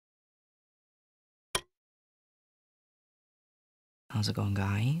How's it going,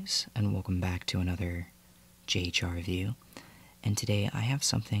 guys? And welcome back to another JHR review. And today I have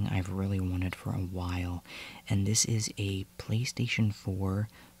something I've really wanted for a while, and this is a PlayStation 4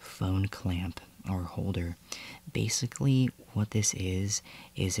 phone clamp or holder. Basically what this is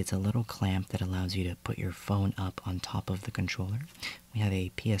it's a little clamp that allows you to put your phone up on top of the controller. We have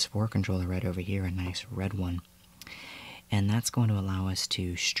a PS4 controller right over here, a nice red one. And that's going to allow us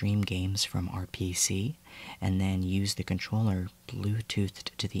to stream games from our PC and then use the controller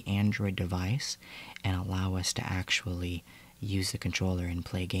Bluetoothed to the Android device and allow us to actually use the controller and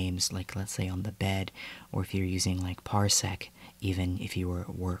play games, like let's say on the bed, or if you're using like 𝗕𝗃, even if you were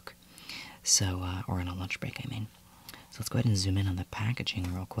at work. So, or on a lunch break, I mean. So let's go ahead and zoom in on the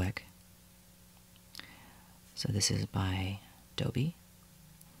packaging real quick. So this is by Dobe.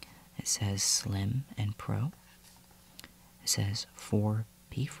 It says Slim and Pro. It says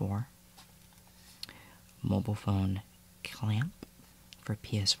 4P4 mobile phone clamp for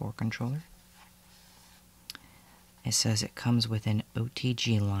PS4 controller. It says it comes with an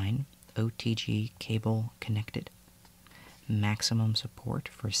OTG line, OTG cable connected, maximum support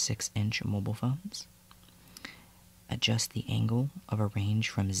for 6-inch mobile phones, adjust the angle of a range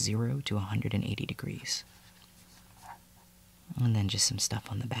from 0 to 180 degrees, and then just some stuff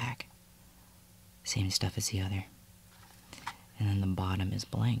on the back, same stuff as the other. And then the bottom is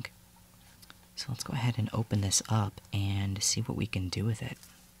blank. So let's go ahead and open this up and see what we can do with it.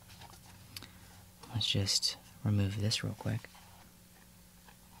 Let's just remove this real quick.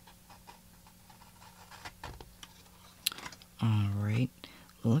 Alright,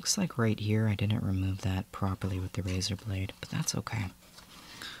 looks like right here I didn't remove that properly with the razor blade, but that's okay.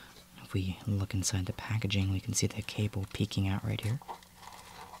 If we look inside the packaging, we can see the cable peeking out right here.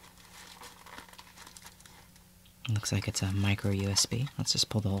 Looks like it's a micro USB. Let's just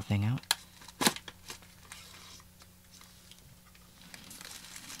pull the whole thing out.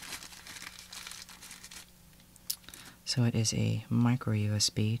 So it is a micro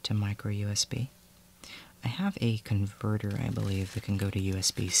USB to micro USB. I have a converter, I believe, that can go to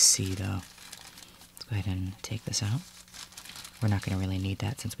USB-C though. Let's go ahead and take this out. We're not going to really need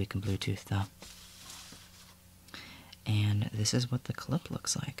that since we can Bluetooth though. And this is what the clip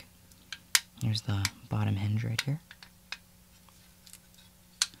looks like. Here's the bottom hinge right here.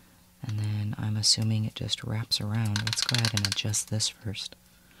 And then I'm assuming it just wraps around. Let's go ahead and adjust this first.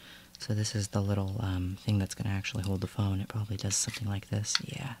 So this is the little thing that's going to actually hold the phone. It probably does something like this.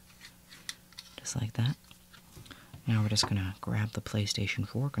 Yeah. Just like that. Now we're just going to grab the PlayStation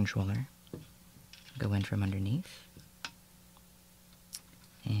 4 controller, go in from underneath,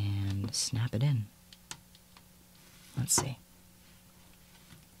 and snap it in. Let's see.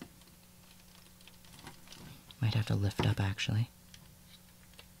 Might have to lift up, actually.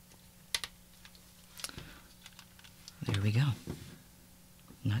 There we go.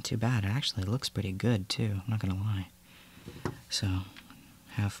 Not too bad. It actually looks pretty good, too. I'm not gonna lie. So,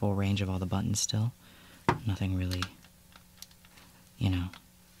 have full range of all the buttons still. Nothing really, you know,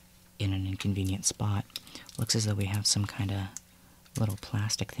 in an inconvenient spot. Looks as though we have some kind of little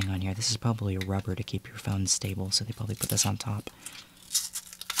plastic thing on here. This is probably a rubber to keep your phone stable, so they probably put this on top.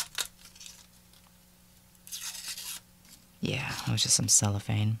 Yeah, it was just some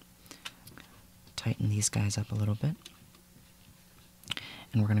cellophane. Tighten these guys up a little bit.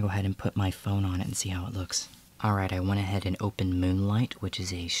 And we're going to go ahead and put my phone on it and see how it looks. Alright, I went ahead and opened Moonlight, which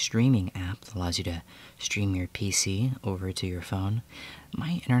is a streaming app that allows you to stream your PC over to your phone.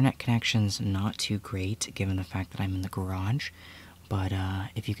 My internet connection's not too great, given the fact that I'm in the garage. But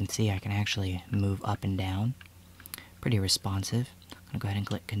if you can see, I can actually move up and down. Pretty responsive. I'm going to go ahead and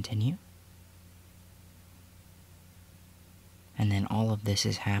click Continue. And then all of this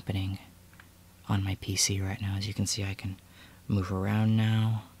is happening on my PC right now. As you can see, I can move around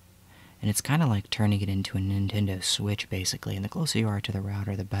now. And it's kind of like turning it into a Nintendo Switch, basically. And the closer you are to the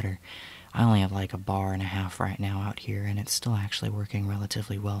router, the better. I only have like a bar and a half right now out here, and it's still actually working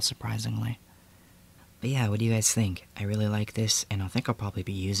relatively well, surprisingly. But yeah, what do you guys think? I really like this, and I think I'll probably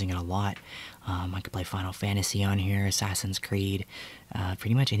be using it a lot. I could play Final Fantasy on here, Assassin's Creed,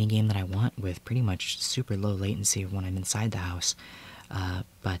 pretty much any game that I want with pretty much super low latency when I'm inside the house.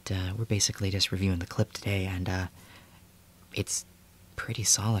 But we're basically just reviewing the clip today, and it's pretty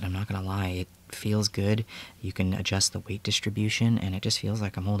solid, I'm not gonna lie. It feels good. You can adjust the weight distribution, and it just feels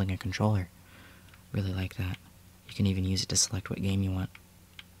like I'm holding a controller. Really like that. You can even use it to select what game you want.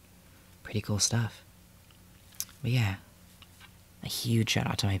 Pretty cool stuff. But yeah, a huge shout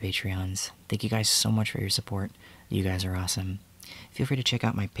out to my Patreons. Thank you guys so much for your support. You guys are awesome. Feel free to check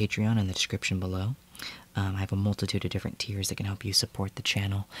out my Patreon in the description below. I have a multitude of different tiers that can help you support the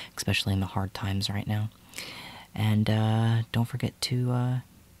channel, especially in the hard times right now. And don't forget to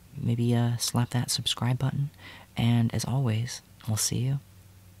maybe slap that subscribe button. And as always, I'll see you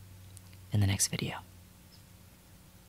in the next video.